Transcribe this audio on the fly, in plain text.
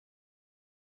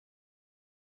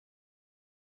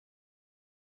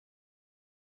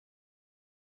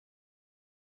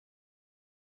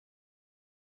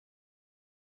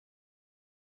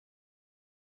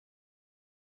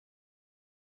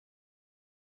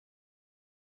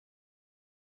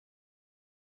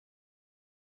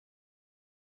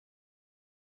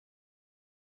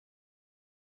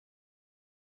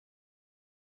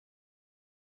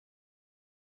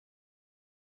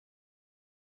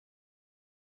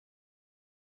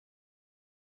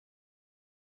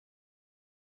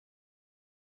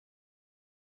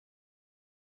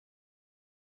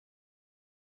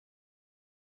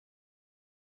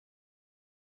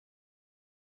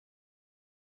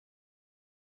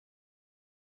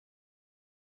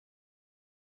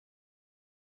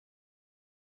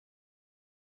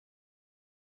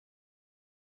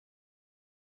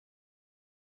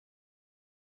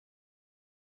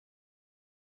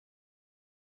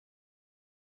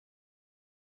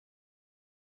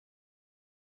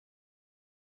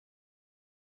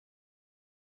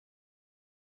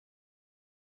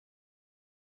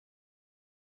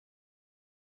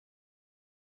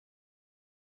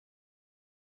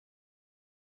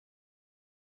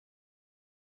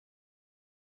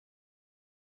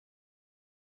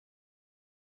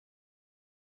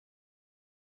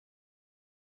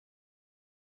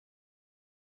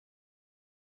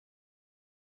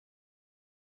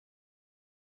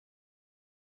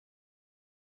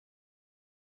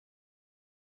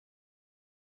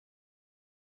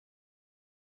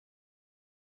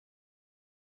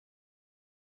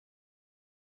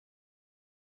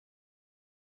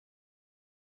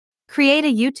Create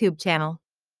a YouTube channel.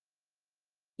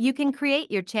 You can create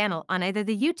your channel on either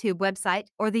the YouTube website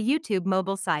or the YouTube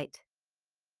mobile site.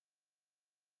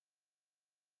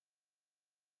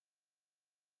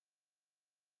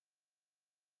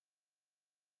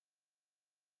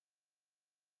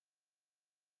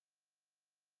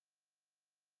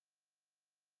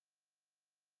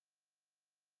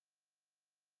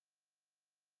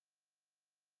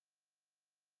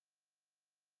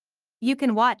 You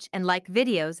can watch and like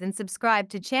videos and subscribe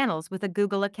to channels with a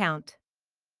Google account.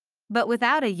 But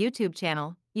without a YouTube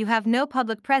channel, you have no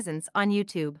public presence on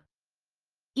YouTube.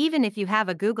 Even if you have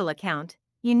a Google account,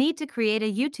 you need to create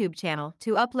a YouTube channel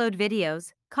to upload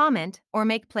videos, comment, or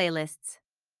make playlists.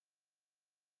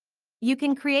 You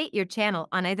can create your channel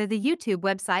on either the YouTube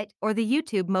website or the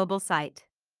YouTube mobile site.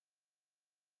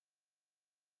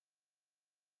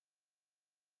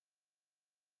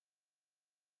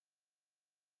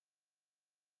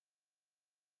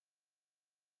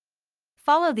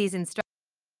 Follow these instructions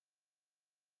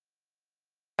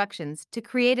to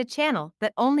create a channel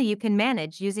that only you can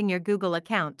manage using your Google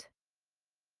account.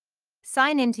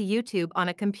 Sign in to YouTube on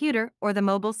a computer or the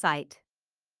mobile site.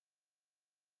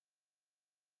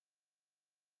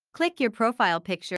 Click your profile picture